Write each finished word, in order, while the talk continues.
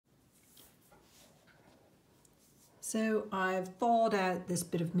So I've thawed out this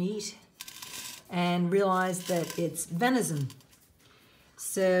bit of meat and realized that it's venison.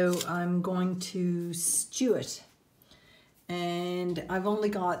 So I'm going to stew it. And I've only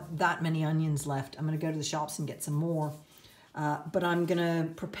got that many onions left. I'm going to go to the shops and get some more. But I'm going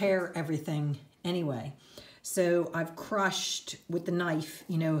to prepare everything anyway. So I've crushed with the knife,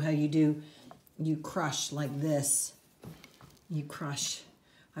 you know how you do, you crush like this. You crush.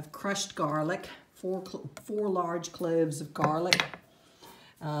 I've crushed garlic, four large cloves of garlic.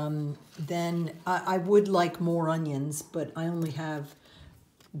 Then I would like more onions, but I only have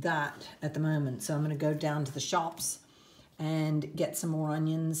that at the moment. So I'm going to go down to the shops and get some more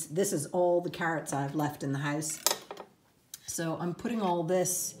onions. This is all the carrots I've left in the house. So I'm putting all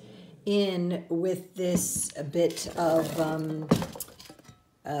this in with this bit of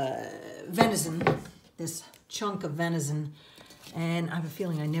venison, this chunk of venison. And I have a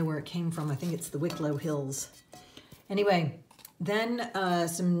feeling I know where it came from. I think it's the Wicklow Hills. Anyway, then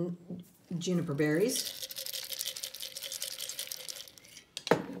some juniper berries.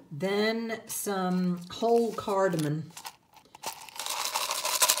 Then some whole cardamom.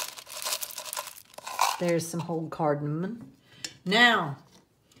 There's some whole cardamom. Now,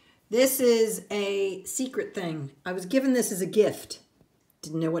 this is a secret thing. I was given this as a gift.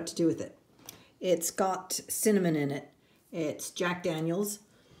 Didn't know what to do with it. It's got cinnamon in it. It's Jack Daniels.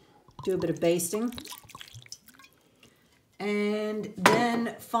 Do a bit of basting. And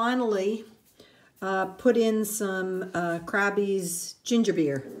then finally, put in some Krabby's ginger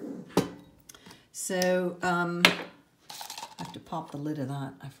beer. So, I have to pop the lid of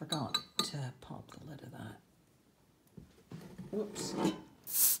that. I forgot to pop the lid of that. Whoops.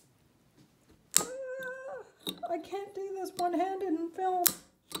 I can't do this one-handed in film.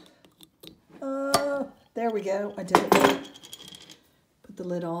 There we go. I did it. Put the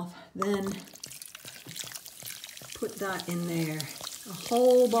lid off. Then put that in there. A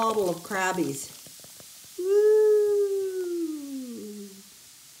whole bottle of Krabby's. Woo!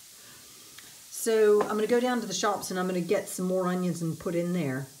 So I'm going to go down to the shops and I'm going to get some more onions and put in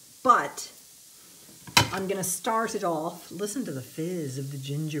there. But I'm going to start it off. Listen to the fizz of the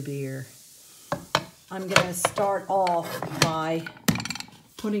ginger beer. I'm going to start off by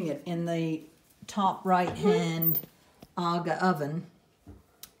putting it in the top right hand Aga oven.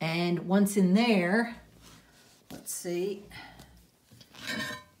 And once in there, let's see.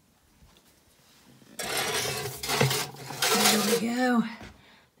 There we go.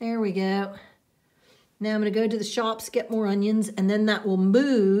 There we go. Now I'm going to go to the shops, get more onions, and then that will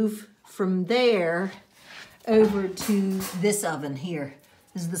move from there over to this oven here.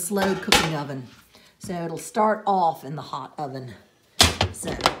 This is the slow cooking oven. So it'll start off in the hot oven.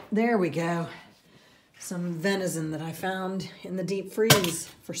 So there we go. Some venison that I found in the deep freeze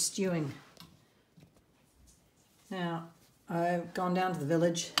for stewing. Now, I've gone down to the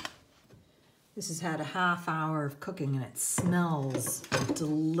village. This has had a half hour of cooking and it smells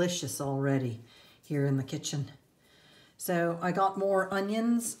delicious already here in the kitchen. So I got more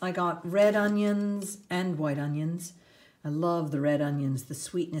onions. I got red onions and white onions. I love the red onions, the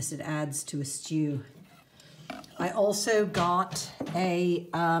sweetness it adds to a stew. I also got a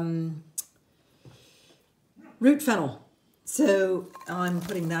root fennel. So I'm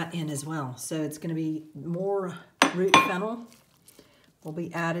putting that in as well. So it's going to be more root fennel will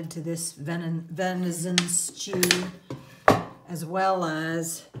be added to this venison stew, as well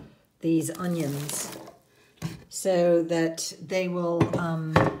as these onions, so that they will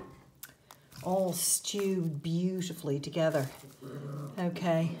all stew beautifully together.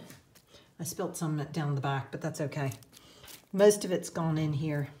 Okay, I spilt some down the back, but that's okay. Most of it's gone in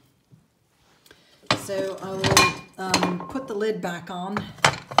here. So I will put the lid back on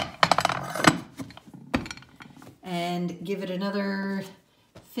and give it another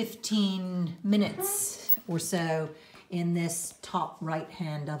 15 minutes or so in this top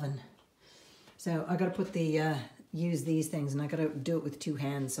right-hand oven. So I got to put the use these things, and I got to do it with two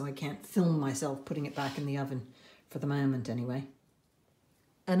hands, so I can't film myself putting it back in the oven for the moment anyway.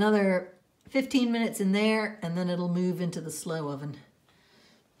 Another 15 minutes in there, and then it'll move into the slow oven.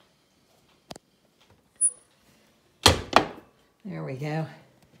 There we go.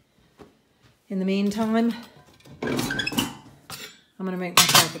 In the meantime, I'm going to make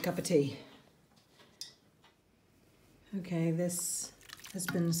myself a cup of tea. Okay, this has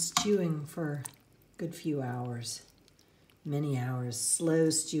been stewing for a good few hours. Many hours.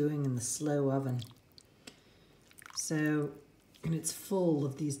 Slow stewing in the slow oven. So, and it's full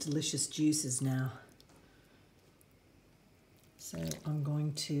of these delicious juices now. So I'm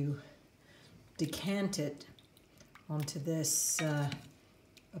going to decant it onto this,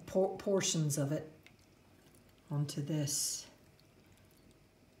 portions of it onto this.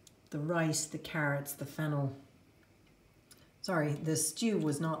 The rice, the carrots, the fennel. Sorry, the stew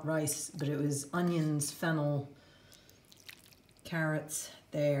was not rice, but it was onions, fennel, carrots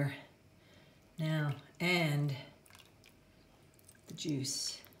there. Now, and the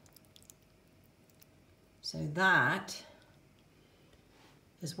juice. So that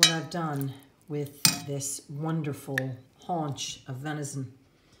is what I've done with this wonderful haunch of venison.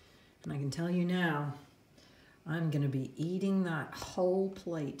 And I can tell you now, I'm gonna be eating that whole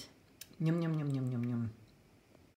plate. Yum, yum, yum, yum, yum, yum.